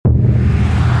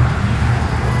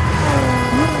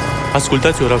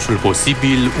Ascultați Orașul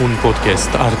Posibil, un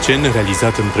podcast arcen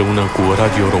realizat împreună cu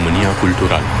Radio România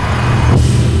Cultural.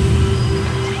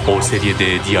 O serie de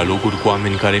dialoguri cu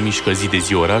oameni care mișcă zi de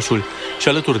zi orașul și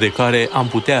alături de care am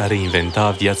putea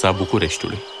reinventa viața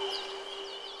Bucureștiului.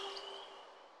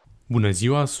 Bună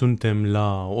ziua, suntem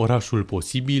la Orașul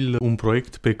Posibil, un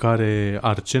proiect pe care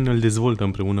Arcen îl dezvoltă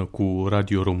împreună cu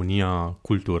Radio România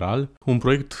Cultural, un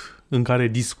proiect în care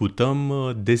discutăm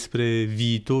despre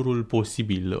viitorul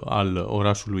posibil al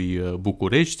orașului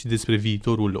București, despre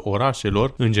viitorul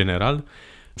orașelor în general.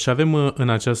 Și avem în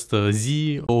această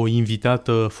zi o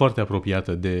invitată foarte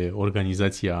apropiată de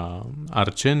organizația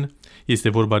Arcen. Este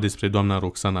vorba despre doamna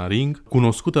Roxana Wring,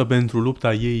 cunoscută pentru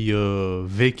lupta ei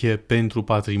veche pentru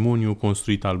patrimoniul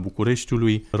construit al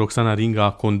Bucureștiului. Roxana Wring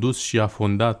a condus și a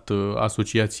fondat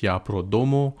asociația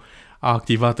Prodomo, a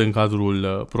activat în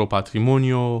cadrul Pro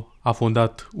Patrimonio, a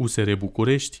fondat USR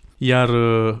București, iar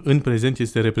în prezent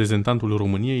este reprezentantul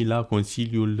României la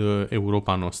Consiliul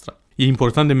Europa Nostra. E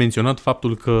important de menționat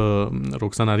faptul că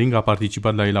Roxana Wring a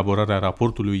participat la elaborarea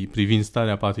raportului privind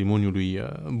starea patrimoniului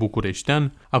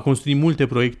bucureștean, a construit multe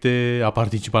proiecte, a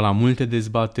participat la multe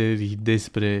dezbateri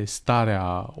despre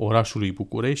starea orașului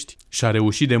București și a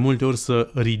reușit de multe ori să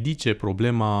ridice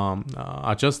problema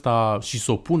aceasta și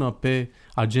să o pună pe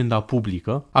agenda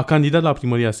publică. A candidat la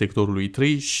primăria sectorului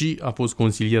 3 și a fost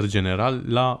consilier general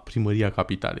la primăria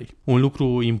Capitalei. Un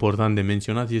lucru important de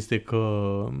menționat este că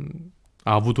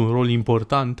a avut un rol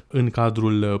important în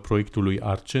cadrul proiectului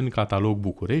Arcen, Catalog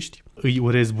București. Îi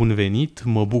urez bun venit,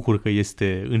 mă bucur că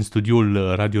este în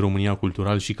studioul Radio România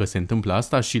Cultural și că se întâmplă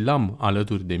asta și l-am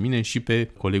alături de mine și pe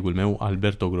colegul meu,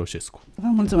 Alberto Groșescu. Vă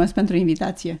mulțumesc pentru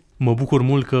invitație. Mă bucur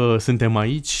mult că suntem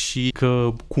aici și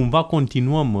că cumva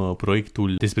continuăm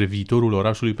proiectul despre viitorul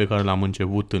orașului pe care l-am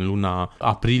început în luna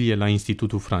aprilie la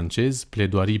Institutul Francez,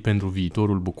 pledoarii pentru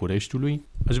viitorul Bucureștiului.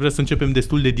 Aș vrea să începem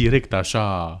destul de direct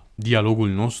așa dialogul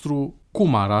nostru.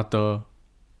 Cum arată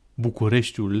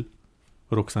Bucureștiul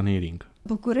Roxanei Wring?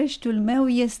 Bucureștiul meu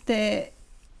este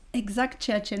exact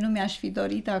ceea ce nu mi-aș fi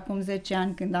dorit acum 10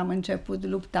 ani când am început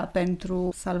lupta pentru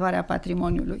salvarea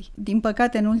patrimoniului. Din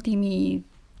păcate, în ultimii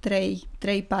 3-4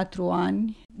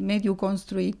 ani, mediul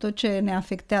construit, tot ce ne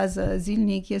afectează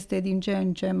zilnic este din ce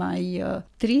în ce mai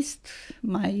trist,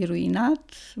 mai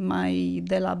ruinat, mai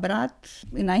delabrat.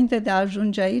 Înainte de a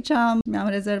ajunge aici, mi-am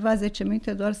rezervat 10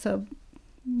 minute doar să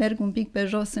merg un pic pe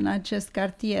jos în acest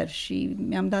cartier și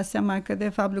mi-am dat seama că de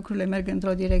fapt lucrurile merg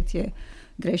într-o direcție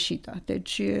greșită.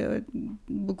 Deci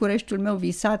Bucureștiul meu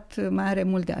visat mai are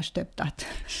mult de așteptat.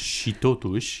 Și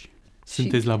totuși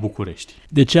sunteți la București.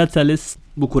 De ce ați ales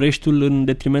Bucureștiul în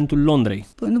detrimentul Londrei?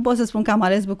 Nu pot să spun că am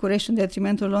ales București în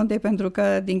detrimentul Londrei, pentru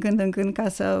că din când în când, ca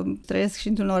să trăiesc și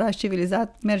într-un oraș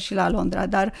civilizat, merg și la Londra,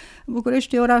 dar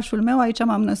Bucureștiul e orașul meu, aici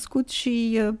m-am născut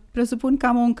și presupun că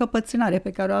am o încăpățânare pe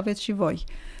care o aveți și voi.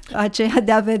 Aceea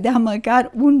de a vedea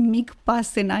măcar un mic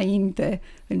pas înainte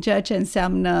în ceea ce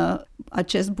înseamnă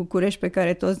acest București pe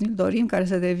care toți ne-l dorim, care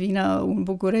să devină un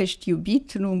București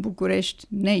iubit, nu un București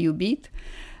neiubit.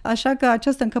 Așa că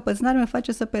această încăpățânare mă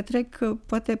face să petrec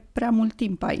poate prea mult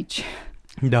timp aici.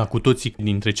 Da, cu toții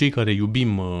dintre cei care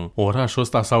iubim orașul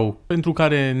ăsta sau pentru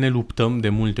care ne luptăm de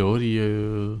multe ori,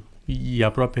 e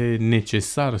aproape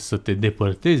necesar să te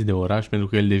depărtezi de oraș pentru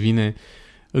că el devine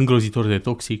îngrozitor de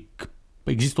toxic.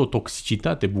 Există o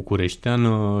toxicitate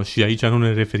bucureșteană și aici nu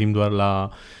ne referim doar la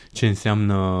ce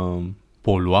înseamnă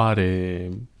poluare,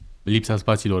 lipsa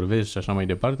spațiilor verzi și așa mai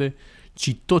departe,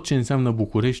 ci tot ce înseamnă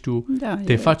Bucureștiul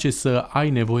te face să ai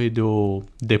nevoie de o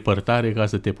depărtare ca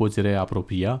să te poți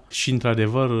reapropia și,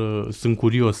 într-adevăr, sunt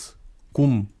curios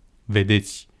cum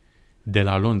vedeți de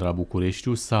la Londra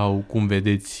Bucureștiul sau cum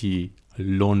vedeți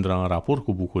Londra în raport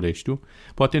cu Bucureștiul.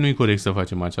 Poate nu e corect să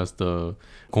facem această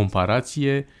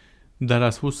comparație, dar a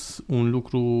spus un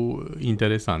lucru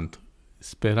interesant.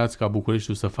 Sperați ca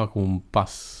Bucureștiul să facă un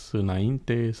pas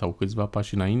înainte sau câțiva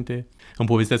pași înainte. Îmi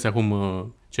povesteați acum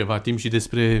ceva timp și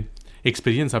despre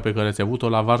experiența pe care ați avut-o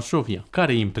la Varșovia.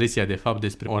 Care e impresia de fapt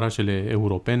despre orașele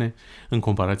europene în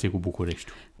comparație cu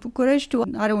Bucureștiul? Bucureștiul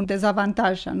are un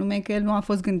dezavantaj, anume că el nu a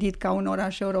fost gândit ca un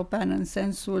oraș european în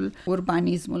sensul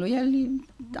urbanismului. El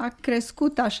a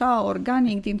crescut așa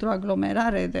organic dintr-o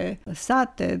aglomerare de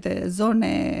sate, de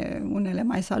zone, unele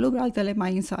mai salubre, altele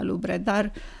mai insalubre,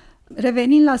 dar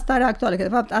revenind la starea actuală, că de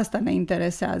fapt asta ne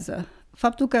interesează,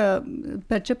 faptul că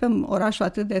percepem orașul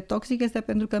atât de toxic este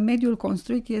pentru că mediul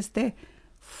construit este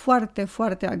foarte,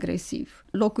 foarte agresiv.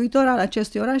 Locuitor al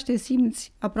acestui oraș te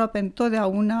simți aproape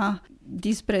întotdeauna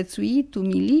disprețuit,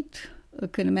 umilit,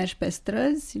 când mergi pe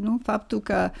străzi, nu? Faptul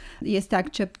că este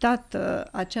acceptată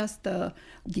această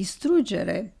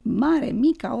distrugere mare,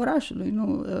 mică a orașului,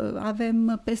 nu?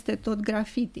 Avem peste tot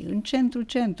grafiti, în centrul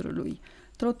centrului,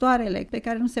 trotuarele pe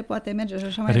care nu se poate merge și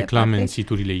așa mai departe. Reclame în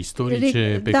siturile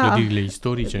istorice, pe clădirile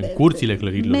istorice, în curțile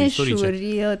clădirilor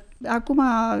istorice. Acum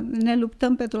ne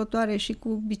luptăm pe trotuare și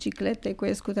cu biciclete,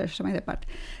 cu scutere și așa mai departe.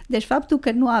 Deci faptul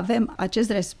că nu avem acest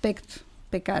respect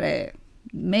pe care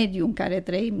mediul în care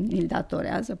trăim îl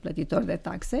datorează, plătitor de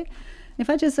taxe, ne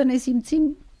face să ne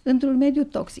simțim într-un mediu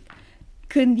toxic.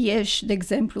 Când ești, de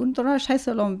exemplu, într-un oraș, hai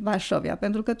să luăm Varșovia,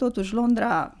 pentru că totuși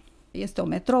Londra este o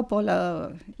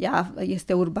metropolă, ea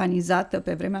este urbanizată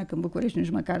pe vremea când București nici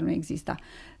măcar nu exista.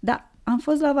 Dar am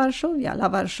fost la Varșovia. La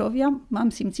Varșovia m-am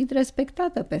simțit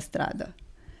respectată pe stradă.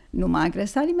 Nu m-a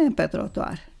agresat nimeni pe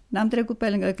trotuar. N-am trecut pe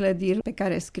lângă clădiri pe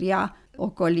care scria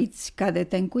ocoliți ca de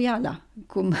tencuiala,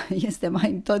 cum este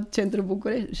mai în tot centrul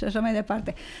București și așa mai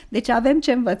departe. Deci avem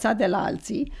ce învăța de la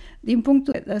alții. Din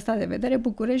punctul ăsta de vedere,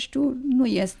 Bucureștiul nu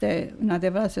este, în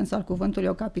adevărat sens al cuvântului,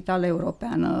 o capitală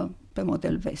europeană pe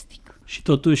model vestic. Și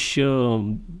totuși,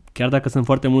 chiar dacă sunt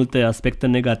foarte multe aspecte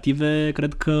negative,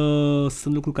 cred că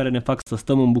sunt lucruri care ne fac să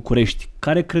stăm în București.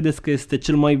 Care credeți că este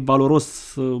cel mai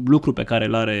valoros lucru pe care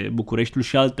îl are Bucureștiul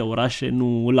și alte orașe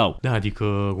nu îl au? Da,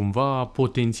 adică cumva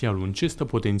potențialul. În ce stă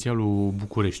potențialul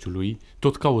Bucureștiului?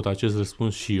 Tot caut acest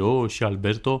răspuns și eu și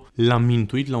Alberto. L-am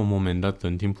intuit la un moment dat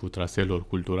în timpul traseelor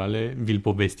culturale. Vi-l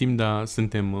povestim, dar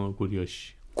suntem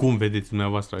curioși. Cum vedeți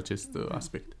dumneavoastră acest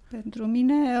aspect? Pentru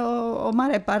mine o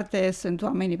mare parte sunt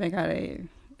oamenii pe care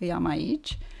îi am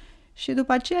aici și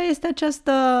după aceea este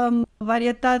această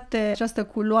varietate, această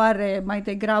culoare mai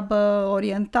degrabă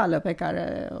orientală pe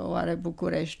care o are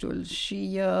Bucureștiul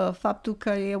și faptul că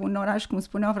e un oraș, cum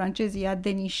spuneau francezii, a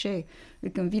denișe.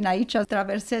 Când vin aici,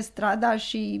 traversezi strada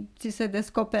și ți se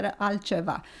descoperă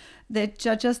altceva. Deci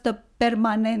această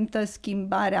permanentă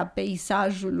schimbare a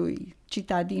peisajului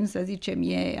citadin, să zicem,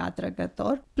 e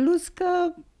atrăgător. Plus că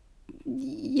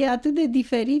e atât de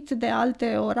diferit de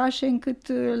alte orașe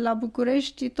încât la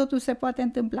București totul se poate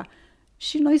întâmpla.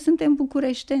 Și noi suntem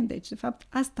bucureșteni, deci de fapt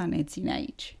asta ne ține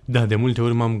aici. Da, de multe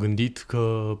ori m-am gândit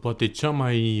că poate cea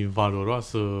mai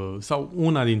valoroasă sau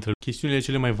una dintre chestiunile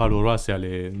cele mai valoroase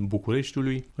ale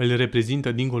Bucureștiului îl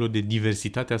reprezintă, dincolo de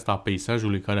diversitatea asta a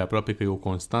peisajului, care aproape că e o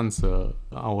constanță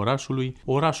a orașului,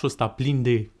 orașul ăsta plin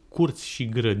de curți și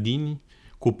grădini,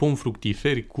 cu pomi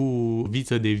fructiferi, cu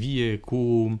viță de vie,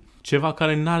 cu ceva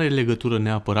care nu are legătură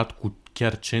neapărat cu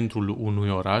chiar centrul unui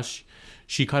oraș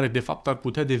și care de fapt ar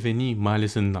putea deveni, mai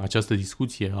ales în această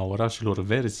discuție a orașelor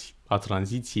verzi, a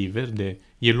tranziției verde,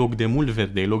 e loc de mult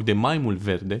verde, e loc de mai mult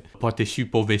verde. Poate și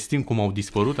povestim cum au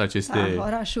dispărut aceste... Da,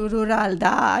 orașul rural,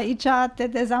 da, aici te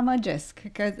dezamăgesc,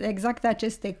 că exact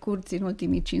aceste curți în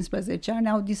ultimii 15 ani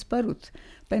au dispărut.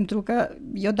 Pentru că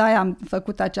eu de-aia am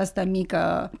făcut această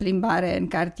mică plimbare în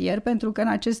cartier, pentru că în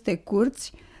aceste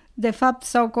curți, de fapt,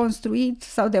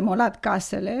 s-au demolat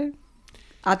casele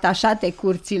atașate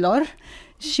curților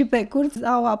și pe curți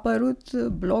au apărut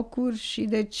blocuri și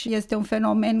deci este un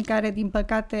fenomen care, din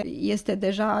păcate, este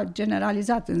deja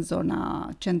generalizat în zona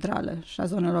centrală și a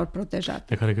zonelor protejate.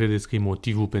 De care credeți că e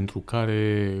motivul pentru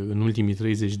care în ultimii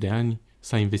 30 de ani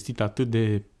s-a investit atât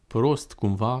de prost,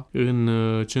 cumva, în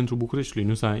centrul Bucureștiului.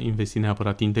 Nu s-a investit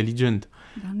neapărat inteligent.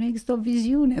 Dar nu există o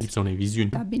viziune. Lipsa unei viziuni.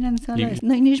 Da, bineînțeles.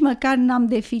 Noi nici măcar n-am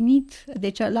definit,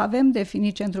 deci l-avem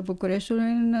definit centrul Bucureștiului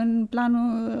în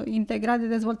planul integrat de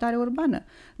dezvoltare urbană.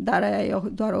 Dar e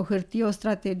doar o hârtie, o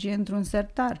strategie într-un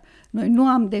sertar. Noi nu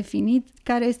am definit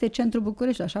care este centrul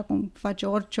Bucureștiului, așa cum face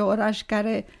orice oraș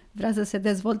care vrea să se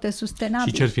dezvolte sustenabil.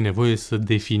 Și ce ar fi nevoie să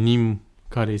definim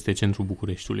care este centrul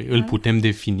Bucureștiului? Îl putem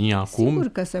defini acum? Sigur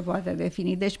că se poate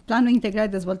defini. Deci planul integrat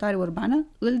de dezvoltare urbană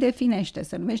îl definește,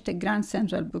 se numește Grand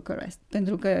Central Bucharest,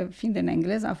 pentru că, fiind în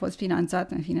engleză, a fost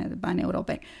finanțat, în fine, de bani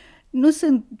europeni. Nu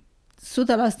sunt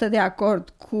 100% de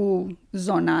acord cu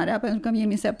zonarea, pentru că mie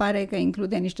mi se pare că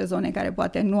include niște zone care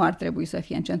poate nu ar trebui să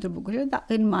fie în centrul Bucureștiului, dar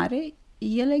în mare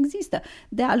ele există.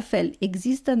 De altfel,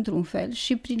 există într-un fel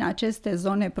și prin aceste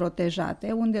zone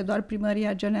protejate, unde doar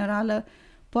Primăria Generală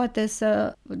poate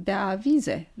să dea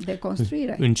avize de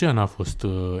construire. În ce an a fost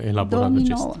elaborat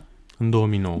 2009. acest? În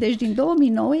 2009. Deci din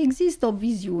 2009 există o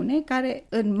viziune care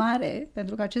în mare,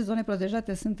 pentru că aceste zone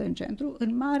protejate sunt în centru,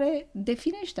 în mare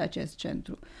definește acest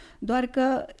centru. Doar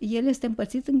că el este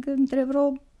împărțit între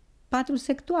vreo 4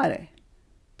 sectoare,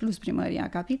 plus Primăria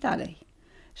Capitalei.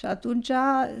 Și atunci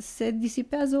se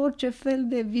disipează orice fel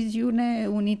de viziune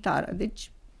unitară.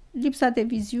 Deci lipsa de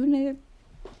viziune,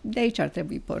 de aici ar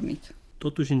trebui pornit.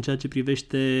 Totuși, în ceea ce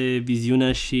privește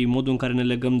viziunea și modul în care ne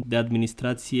legăm de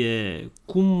administrație,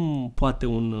 cum poate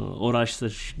un oraș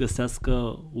să-și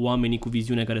găsească oamenii cu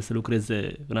viziune care să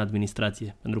lucreze în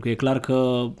administrație? Pentru că e clar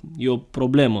că e o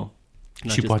problemă.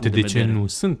 Și poate de ce nu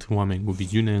sunt oameni cu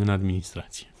viziune în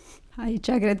administrație? Aici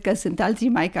cred că sunt alții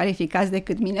mai calificați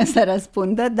decât mine să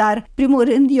răspundă, dar, primul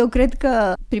rând, eu cred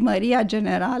că Primăria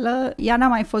Generală, ea n-a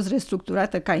mai fost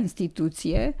restructurată ca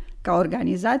instituție, ca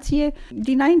organizație,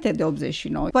 dinainte de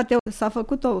 89. Poate s-a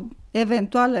făcut o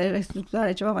eventuală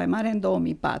restructurare ceva mai mare în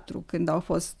 2004, când au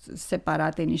fost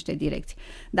separate niște direcții.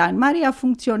 Dar în mare ea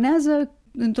funcționează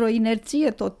într-o inerție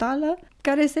totală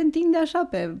care se întinde așa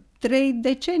pe 3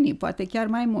 decenii, poate chiar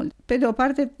mai mult. Pe de o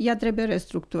parte, ea trebuie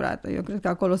restructurată. Eu cred că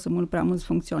acolo sunt mult prea mulți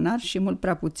funcționari și mult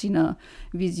prea puțină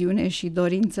viziune și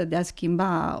dorință de a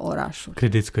schimba orașul.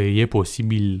 Credeți că e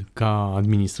posibil ca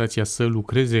administrația să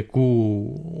lucreze cu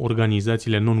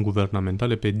organizațiile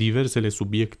non-guvernamentale pe diversele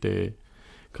subiecte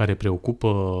care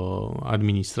preocupă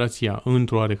administrația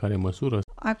într-o oarecare măsură?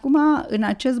 Acum, în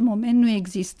acest moment, nu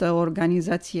există o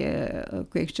organizație,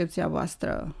 cu excepția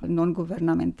voastră,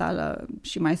 non-guvernamentală,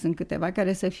 și mai sunt câteva,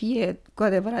 care să fie cu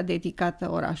adevărat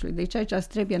dedicată orașului. Deci aici îți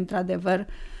trebuie, într-adevăr,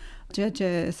 ceea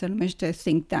ce se numește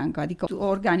think tank, adică o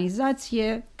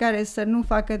organizație care să nu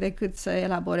facă decât să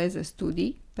elaboreze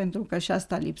studii, pentru că și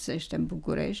asta lipsește în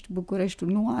București.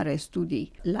 Bucureștiul nu are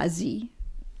studii la zi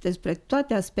despre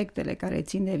toate aspectele care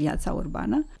țin de viața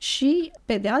urbană și,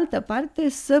 pe de altă parte,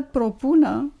 să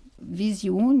propună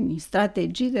viziuni,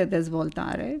 strategii de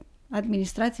dezvoltare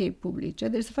administrației publice,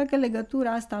 deci să facă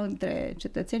legătura asta între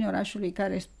cetățenii orașului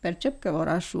care percep că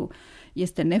orașul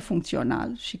este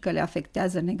nefuncțional și că le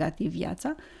afectează negativ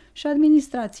viața și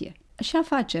administrație. Și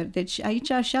afaceri, deci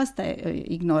aici și asta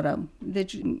ignorăm.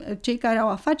 Deci cei care au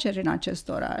afaceri în acest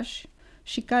oraș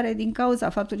și care, din cauza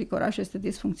faptului că orașul este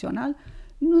disfuncțional,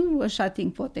 nu își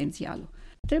ating potențialul.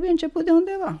 Trebuie început de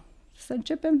undeva. Să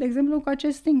începem, de exemplu, cu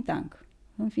acest think tank.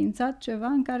 Înființat ceva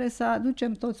în care să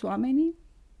aducem toți oamenii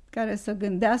care să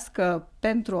gândească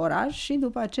pentru oraș și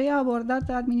după aceea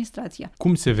abordată administrația.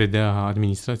 Cum se vedea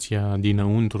administrația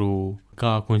dinăuntru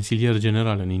ca consilier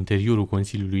general, în interiorul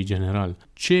Consiliului General?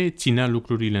 Ce ținea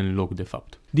lucrurile în loc, de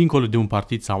fapt? Dincolo de un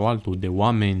partid sau altul, de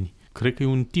oameni, cred că e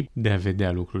un tip de a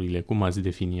vedea lucrurile. Cum ați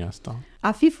defini asta?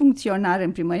 A fi funcționar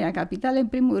în Primăria Capitalei, în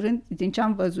primul rând, din ce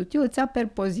am văzut eu, îți aperi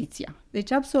poziția.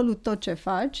 Deci absolut tot ce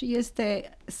faci este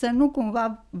să nu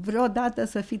cumva vreodată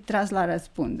să fii tras la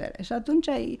răspundere. Și atunci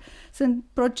sunt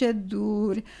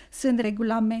proceduri, sunt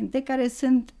regulamente care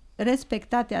sunt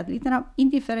respectate ad literam,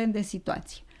 indiferent de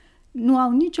situații. Nu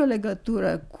au nicio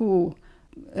legătură cu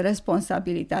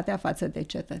responsabilitatea față de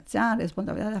cetățean,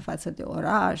 responsabilitatea față de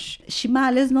oraș și mai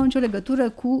ales nu au nicio legătură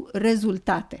cu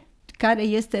rezultate. Care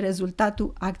este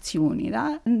rezultatul acțiunii,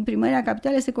 da? În Primăria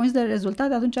Capitalei se consideră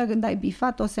rezultat atunci când ai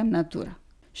bifat o semnătură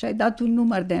și ai dat un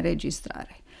număr de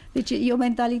înregistrare. Deci e o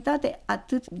mentalitate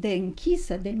atât de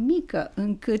închisă, de mică,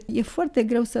 încât e foarte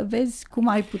greu să vezi cum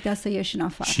ai putea să ieși în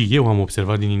afară. Și eu am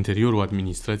observat din interiorul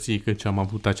administrației că am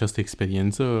avut această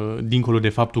experiență, dincolo de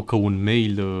faptul că un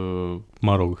mail,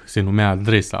 se numea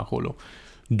adresa acolo,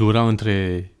 dura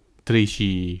între 3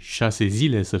 și 6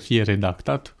 zile să fie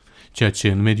redactat, ceea ce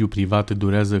în mediul privat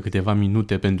durează câteva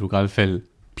minute, pentru că altfel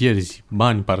pierzi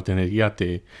bani,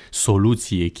 parteneriate,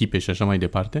 soluții, echipe și așa mai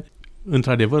departe.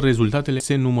 Într-adevăr, rezultatele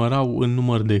se numărau în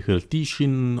număr de hârtii și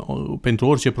pentru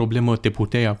orice problemă te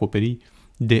puteai acoperi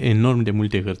de enorm de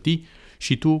multe hârtii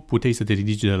și tu puteai să te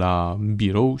ridici de la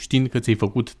birou știind că ți-ai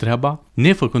făcut treaba,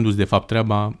 nefăcându-ți de fapt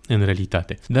treaba în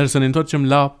realitate. Dar să ne întoarcem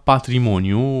la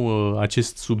patrimoniu,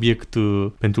 acest subiect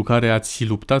pentru care ați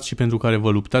luptat și pentru care vă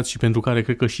luptați și pentru care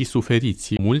cred că și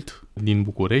suferiți mult din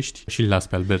București, și îl las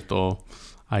pe Alberto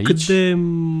aici.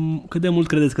 Cât de mult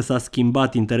credeți că s-a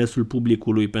schimbat interesul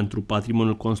publicului pentru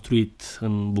patrimoniul construit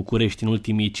în București în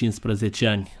ultimii 15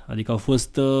 ani? Adică au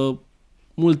fost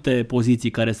multe poziții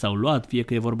care s-au luat, fie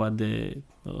că e vorba de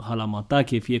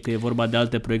Halamatache, fie că e vorba de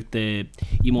alte proiecte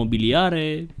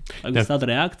imobiliare, au existat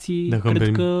reacții,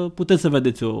 cred că puteți să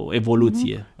vedeți o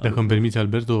evoluție. Dacă îmi permiți,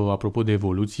 Alberto, apropo de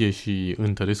evoluție, și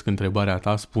întăresc întrebarea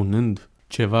ta spunând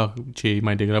ceva ce e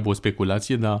mai degrabă o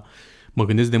speculație, dar mă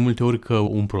gândesc de multe ori că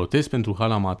un protest pentru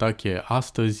Halamatache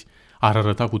astăzi ar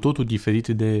arăta cu totul diferit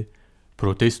de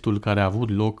protestul care a avut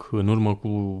loc în urmă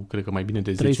cu, cred că mai bine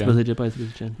de 10 ani. 13-14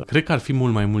 ani. Cred că ar fi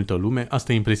mult mai multă lume,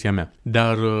 asta e impresia mea.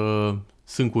 Dar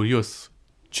sunt curios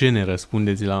ce ne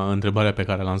răspundeți la întrebarea pe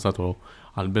care a lansat-o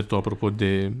Alberto apropo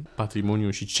de patrimoniu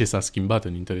și ce s-a schimbat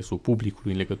în interesul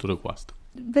publicului în legătură cu asta.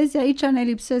 Vezi, aici ne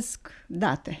lipsesc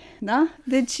date, da?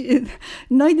 Deci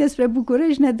noi despre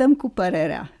București ne dăm cu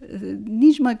părerea.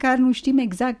 Nici măcar nu știm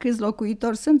exact câți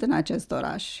locuitori sunt în acest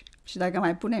oraș. Și dacă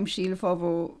mai punem și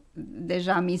Ilfovul,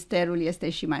 deja misterul este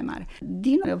și mai mare.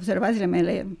 Din observațiile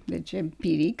mele, deci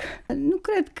empiric, nu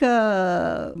cred că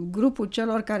grupul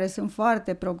celor care sunt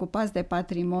foarte preocupați de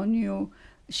patrimoniu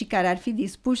și care ar fi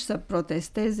dispuși să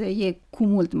protesteze e cu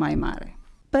mult mai mare.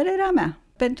 Părerea mea.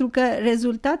 Pentru că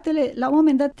rezultatele, la un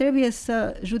moment dat trebuie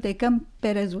să judecăm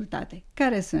pe rezultate.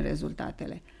 Care sunt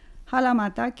rezultatele? Hala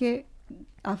Matache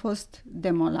a fost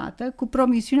demolată cu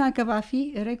promisiunea că va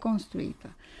fi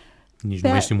reconstruită. Nici nu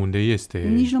mai știm unde este.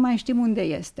 Nici nu mai știm unde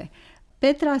este. Pe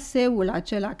traseul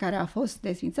acela care a fost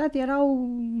desfințat erau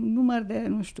un număr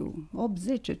de,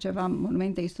 8-10 ceva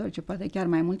monumente istorice, poate chiar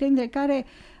mai multe, dintre care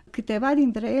câteva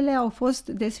dintre ele au fost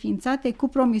desfințate cu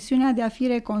promisiunea de a fi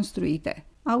reconstruite.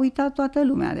 A uitat toată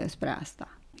lumea despre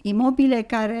asta. Imobile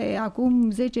care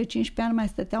acum 10-15 ani mai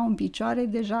stăteau în picioare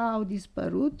deja au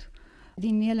dispărut.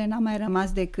 Din ele n-a mai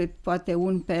rămas decât poate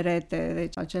un perete,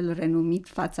 deci acel renumit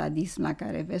fațadism la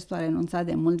care vestul a renunțat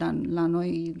de mult, dar la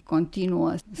noi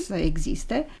continuă să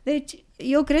existe. Deci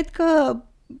eu cred că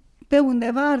pe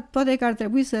undeva poate că ar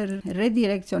trebui să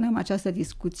redirecționăm această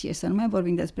discuție, să nu mai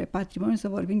vorbim despre patrimoniu, să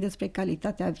vorbim despre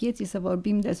calitatea vieții, să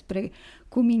vorbim despre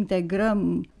cum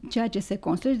integrăm ceea ce se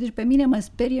construiește. Deci pe mine mă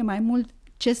sperie mai mult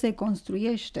ce se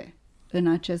construiește în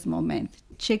acest moment,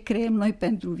 ce creăm noi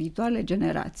pentru viitoarele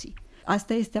generații.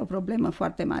 Asta este o problemă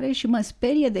foarte mare și mă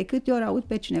sperie de câte ori aud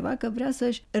pe cineva că vrea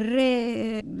să-și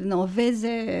renoveze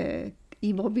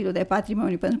imobilul de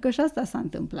patrimoniu, pentru că și asta s-a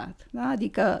întâmplat. Da?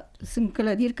 Adică sunt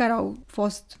clădiri care au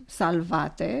fost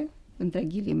salvate, între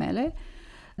ghilimele,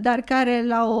 dar care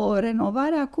la o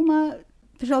renovare acum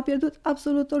și-au pierdut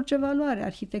absolut orice valoare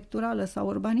arhitecturală sau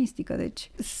urbanistică.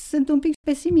 Deci sunt un pic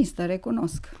pesimistă,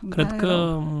 recunosc. Cred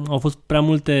că au fost prea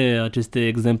multe aceste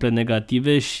exemple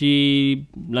negative și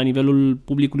la nivelul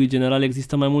publicului general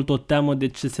există mai mult o teamă de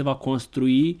ce se va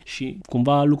construi și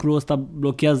cumva lucrul ăsta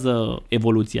blochează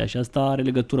evoluția și asta are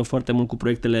legătură foarte mult cu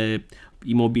proiectele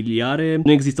imobiliare.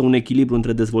 Nu există un echilibru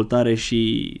între dezvoltare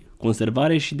și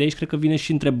conservare și de aici cred că vine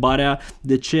și întrebarea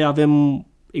de ce avem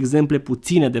exemple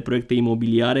puține de proiecte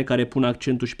imobiliare care pun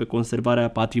accentul și pe conservarea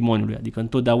patrimoniului. Adică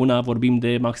întotdeauna vorbim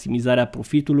de maximizarea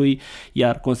profitului,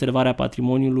 iar conservarea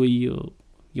patrimoniului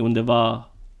e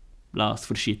undeva la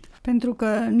sfârșit. Pentru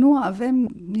că nu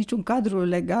avem niciun cadru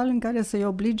legal în care să-i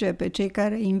oblige pe cei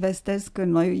care investesc în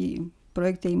noi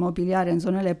proiecte imobiliare în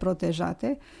zonele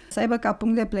protejate, să aibă ca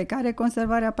punct de plecare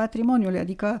conservarea patrimoniului.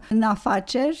 Adică în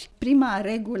afaceri, prima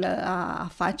regulă a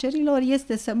afacerilor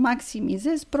este să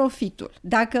maximizezi profitul.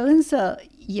 Dacă însă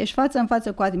ești față în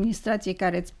față cu o administrație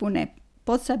care îți spune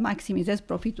poți să maximizezi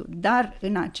profitul, dar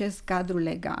în acest cadru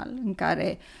legal în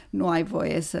care nu ai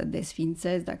voie să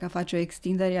desfințezi, dacă faci o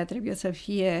extindere, ea trebuie să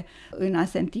fie în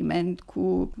asentiment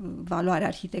cu valoarea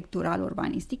arhitecturală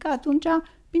urbanistică, atunci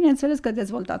bineînțeles că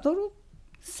dezvoltatorul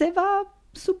se va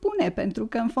supune, pentru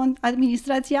că în fond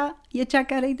administrația e cea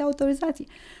care îi dă autorizații.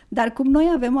 Dar cum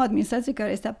noi avem o administrație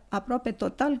care este aproape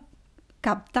total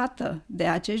captată de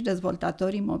acești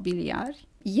dezvoltatori imobiliari,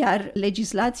 iar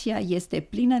legislația este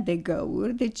plină de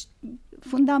găuri, deci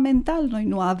fundamental noi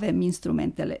nu avem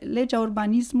instrumentele. Legea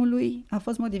urbanismului a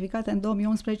fost modificată în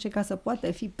 2011 ca să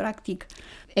poată fi practic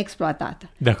exploatată.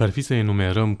 Dacă ar fi să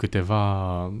enumerăm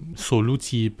câteva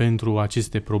soluții pentru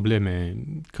aceste probleme,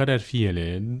 care ar fi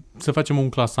ele? Să facem un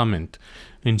clasament.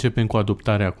 Începem cu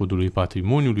adoptarea codului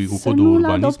patrimoniului, cu codul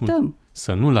urbanismului.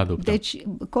 Să nu-l adoptăm. Deci,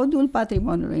 codul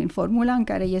patrimoniului, în formula în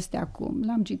care este acum,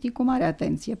 l-am citit cu mare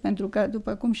atenție, pentru că,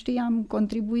 după cum știi, am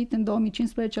contribuit în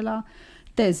 2015 la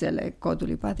tezele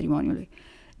codului patrimoniului.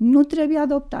 Nu trebuie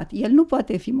adoptat. El nu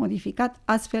poate fi modificat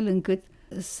astfel încât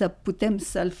să putem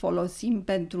să-l folosim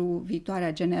pentru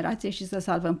viitoarea generație și să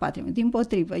salvăm patrimoniul.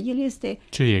 Dimpotrivă, el este...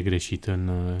 Ce e greșit în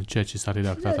ceea ce s-a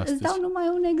redactat astăzi? Îți dau numai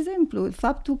un exemplu.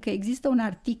 Faptul că există un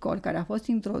articol care a fost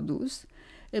introdus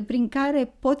prin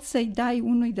care poți să-i dai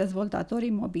unui dezvoltator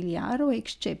imobiliar o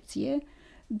excepție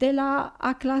de la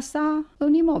a clasa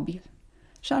un imobil.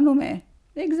 Și anume,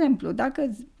 de exemplu, dacă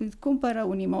îți cumpără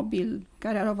un imobil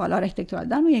care are o valoare arhitecturală,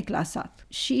 dar nu e clasat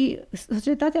și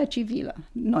societatea civilă,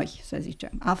 noi să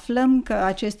zicem, aflăm că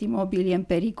acest imobil e în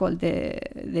pericol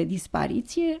de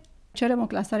dispariție, cerem o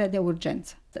clasare de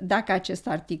urgență. Dacă acest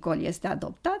articol este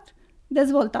adoptat,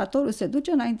 dezvoltatorul se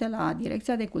duce înainte la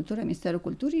Direcția de Cultură, Ministerul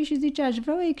Culturii și zice aș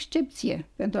vrea o excepție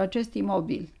pentru acest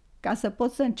imobil ca să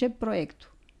pot să încep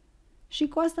proiectul. Și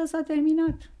cu asta s-a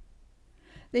terminat.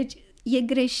 Deci e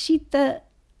greșită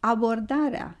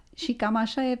abordarea și cam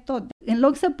așa e tot. În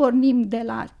loc să pornim de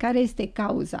la care este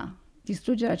cauza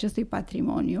distrugerea acestui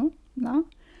patrimoniu, da?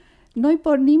 Noi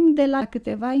pornim de la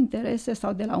câteva interese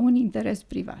sau de la un interes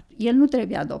privat. El nu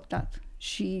trebuie adoptat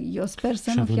și eu sper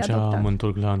să nu fie adoptat. Și atunci mă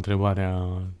întorc la întrebarea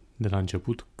de la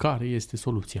început. Care este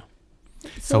soluția?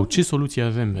 Sau ce soluții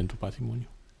avem pentru patrimoniu?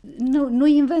 Nu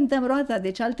inventăm roata,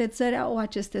 deci alte țări au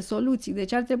aceste soluții.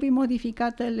 Deci ar trebui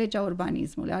modificată legea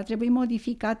urbanismului, ar trebui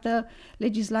modificată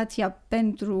legislația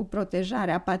pentru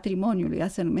protejarea patrimoniului, ea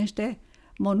se numește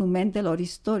monumentelor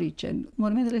istorice.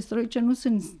 Monumentele istorice nu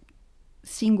sunt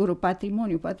singurul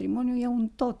patrimoniu. Patrimoniul e un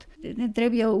tot. Ne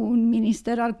trebuie un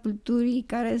minister al culturii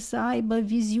care să aibă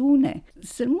viziune.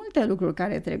 Sunt multe lucruri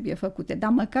care trebuie făcute, dar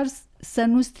măcar să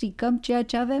nu stricăm ceea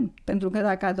ce avem. Pentru că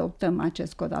dacă adoptăm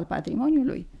acest cod al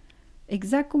patrimoniului,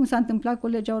 exact cum s-a întâmplat cu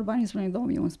legea urbanismului în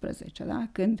 2011, da?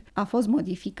 Când a fost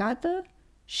modificată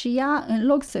și ea, în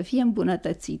loc să fie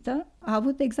îmbunătățită, a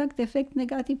avut exact efect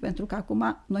negativ, pentru că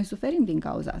acum noi suferim din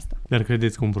cauza asta. Dar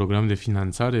credeți că un program de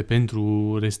finanțare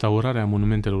pentru restaurarea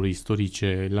monumentelor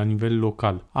istorice la nivel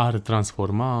local ar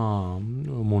transforma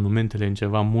monumentele în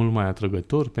ceva mult mai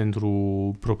atrăgător pentru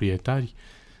proprietari?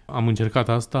 Am încercat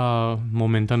asta,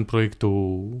 momentan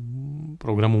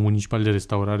programul municipal de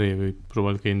restaurare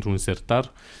probabil că e într-un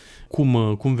sertar.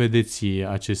 Cum vedeți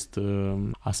acest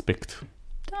aspect?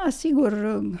 Da,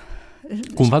 sigur.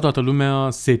 Cumva toată lumea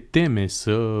se teme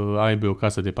să aibă o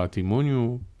casă de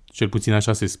patrimoniu, cel puțin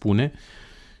așa se spune.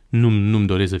 Nu-mi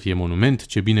doresc să fie monument,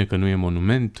 ce bine că nu e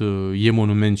monument, e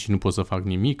monument și nu pot să fac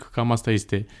nimic. Cam asta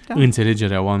este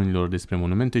înțelegerea oamenilor despre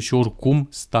monumente și oricum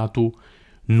statul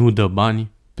nu dă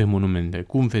bani pe monumente.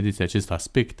 Cum vedeți acest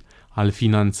aspect al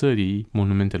finanțării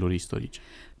monumentelor istorice?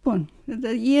 Bun,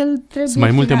 el trebuie Sunt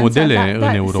mai multe modele în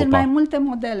Europa. Sunt mai multe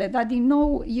modele, dar din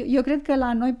nou, eu cred că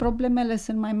la noi problemele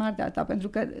sunt mai mari de atât, pentru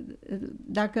că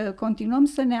dacă continuăm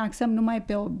să ne axăm numai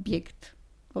pe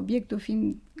obiectul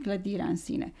fiind clădirea în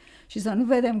sine, și să nu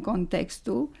vedem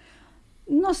contextul,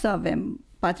 nu o să avem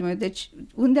patrimoniu. Deci,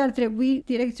 unde ar trebui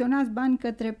direcționați bani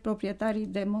către proprietarii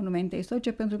de monumente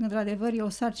istorice, pentru că, într-adevăr, e o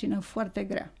sarcină foarte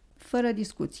grea, fără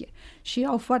discuție, și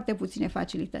au foarte puține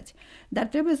facilități. Dar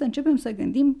trebuie să începem să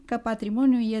gândim că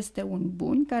patrimoniul este un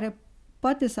bun care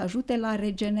poate să ajute la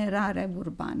regenerare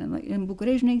urbană. Noi, în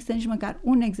București nu există nici măcar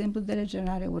un exemplu de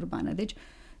regenerare urbană. Deci,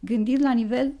 gândit la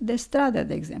nivel de stradă,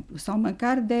 de exemplu, sau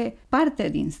măcar de parte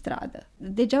din stradă.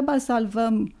 Degeaba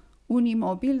salvăm un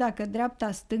imobil dacă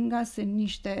dreapta-stânga sunt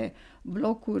niște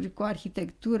blocuri cu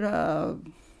arhitectură,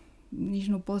 nici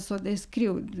nu pot să o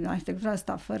descriu, arhitectura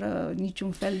asta fără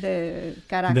niciun fel de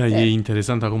caracter. Da, e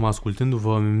interesant acum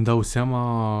ascultându-vă, îmi dau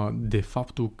seama de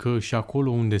faptul că și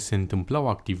acolo unde se întâmplau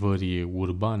activări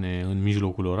urbane în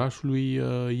mijlocul orașului,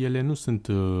 ele nu sunt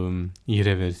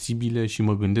ireversibile și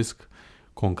mă gândesc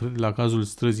concret la cazul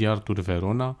străzii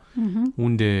Artur-Verona,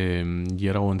 unde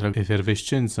era o întreagă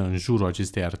efervescență în jurul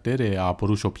acestei artere, a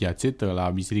apărut și o piațetă la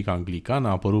Biserica Anglicană,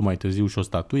 a apărut mai târziu și o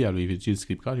statuie a lui Virgil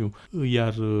Scripcariu,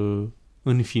 iar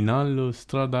în final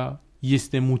strada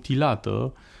este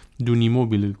mutilată de un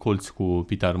imobil colț cu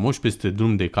pitarmoși peste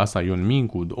drum de casa Ion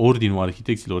Mincu, Ordinul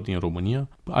Arhitecților din România.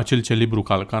 Acel celebru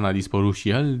calcan a dispărut și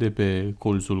el de pe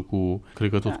colțul cu, cred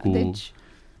că tot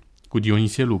cu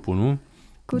Dionisie Lupu, nu?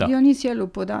 Cu Dionisie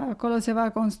Lupu, da, acolo se va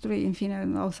construi, în fine,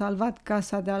 au salvat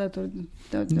casa de alături.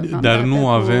 Dar nu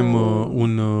avem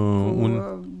un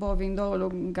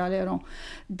Bovindoul Galeron.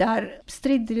 Dar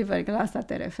Street Delivery, că la asta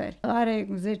te referi, are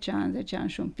 10 ani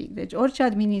și un pic. Deci orice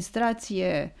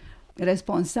administrație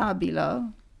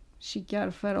responsabilă și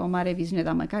chiar fără o mare viziune,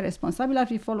 dar măcar responsabilă, ar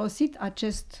fi folosit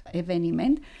acest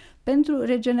eveniment pentru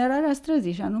regenerarea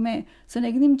străzii, și anume să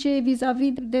ne gândim ce e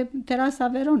vis-a-vis de terasa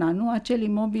Verona, nu acel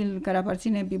imobil care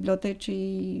aparține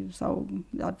bibliotecii sau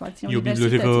aparține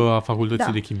universității. E o bibliotecă a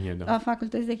Facultății de Chimie, da. A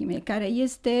Facultății de Chimie, care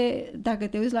este, dacă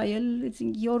te uiți la el,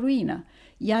 e o ruină.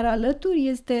 Iar alături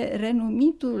este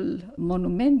renumitul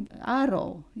monument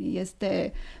Aro,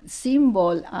 este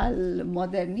simbol al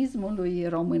modernismului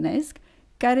românesc,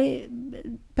 care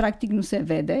practic nu se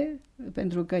vede,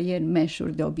 pentru că e în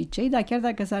meșuri de obicei, dar chiar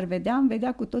dacă s-ar vedea, am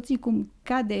vedea cu toții cum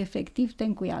cade efectiv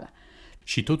tencuiala.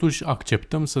 Și totuși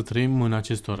acceptăm să trăim în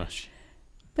acest oraș.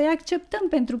 Păi acceptăm,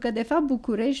 pentru că de fapt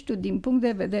Bucureștiul, din punct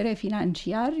de vedere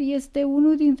financiar, este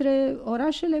unul dintre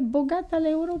orașele bogate ale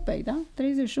Europei, da?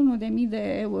 31.000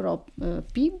 de euro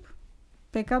PIB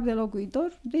pe cap de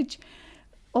locuitor, deci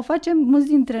o facem mulți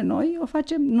dintre noi, o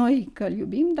facem noi că îl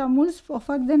iubim, dar mulți o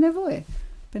fac de nevoie.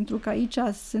 Pentru că aici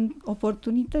sunt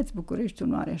oportunități. Bucureștiul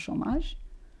nu are șomaj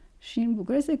și în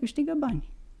București se câștigă bani.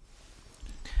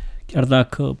 Chiar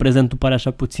dacă prezentul pare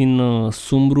așa puțin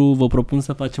sumbru, vă propun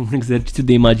să facem un exercițiu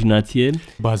de imaginație.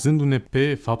 Bazându-ne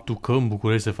pe faptul că în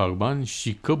București se fac bani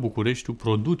și că Bucureștiul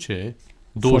produce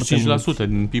 25%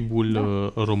 din PIB-ul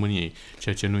României,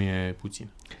 ceea ce nu e puțin.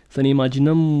 Să ne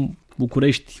imaginăm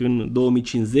București în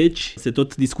 2050, se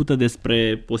tot discută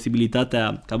despre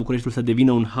posibilitatea ca Bucureștiul să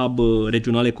devină un hub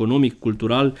regional economic,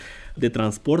 cultural, de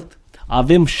transport.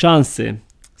 Avem șanse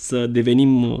să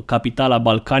devenim capitala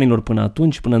Balcanilor până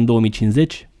atunci, până în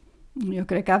 2050? Eu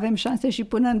cred că avem șanse și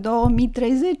până în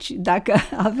 2030, dacă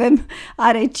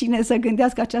are cine să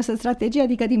gândească această strategie,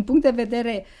 adică din punct de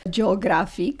vedere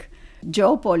geografic,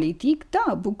 geopolitic,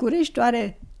 da, Bucureștiul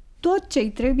are tot ce-i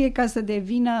trebuie ca să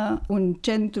devină un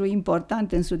centru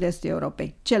important în sud-estul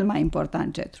Europei, cel mai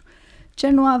important centru. Ce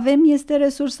nu avem este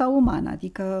resursa umană,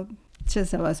 adică, ce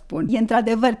să vă spun, e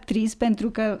într-adevăr trist pentru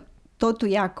că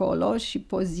totul e acolo și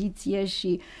poziție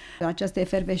și această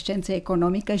efervescență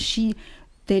economică și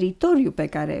teritoriul pe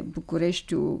care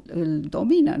Bucureștiul îl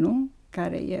domină, nu?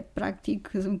 Care e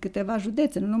practic în câteva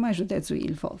județe, nu numai județul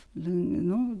Ilfov,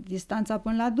 nu? Distanța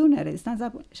până la Dunăre,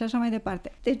 și așa mai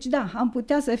departe. Deci da, am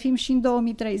putea să fim și în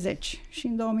 2030, și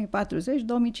în 2040,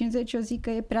 2050 eu zic că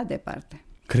e prea departe.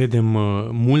 Credem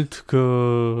mult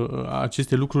că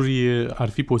aceste lucruri ar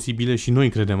fi posibile și noi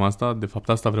credem asta, de fapt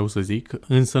asta vreau să zic,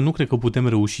 însă nu cred că putem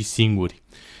reuși singuri.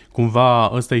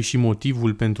 Cumva ăsta e și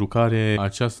motivul pentru care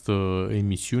această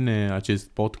emisiune, acest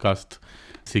podcast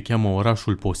se cheamă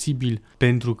Orașul Posibil,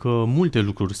 pentru că multe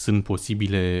lucruri sunt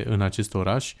posibile în acest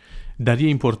oraș, dar e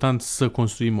important să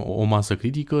construim o masă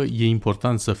critică, e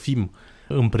important să fim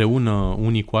împreună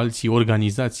unii cu alții,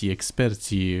 organizații,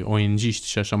 experții, ONG-ști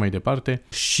și așa mai departe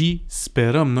și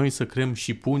sperăm noi să creăm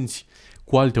și punți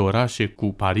cu alte orașe, cu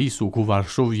Parisul, cu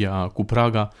Varșovia, cu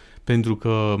Praga, pentru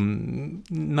că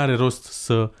n-are rost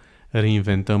să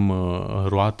reinventăm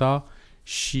roata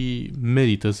și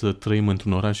merită să trăim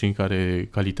într-un oraș în care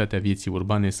calitatea vieții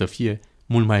urbane să fie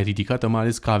mult mai ridicată, mai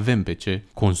ales că avem pe ce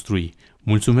construi.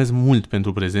 Mulțumesc mult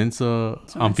pentru prezență.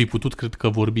 Mulțumesc. Am fi putut, cred că,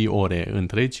 vorbi ore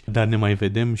întregi, dar ne mai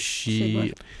vedem și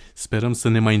sigur, sperăm să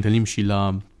ne mai întâlnim și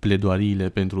la pledoariile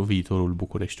pentru viitorul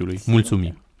Bucureștiului. Sigur.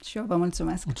 Mulțumim! Și eu vă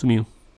mulțumesc! Mulțumim!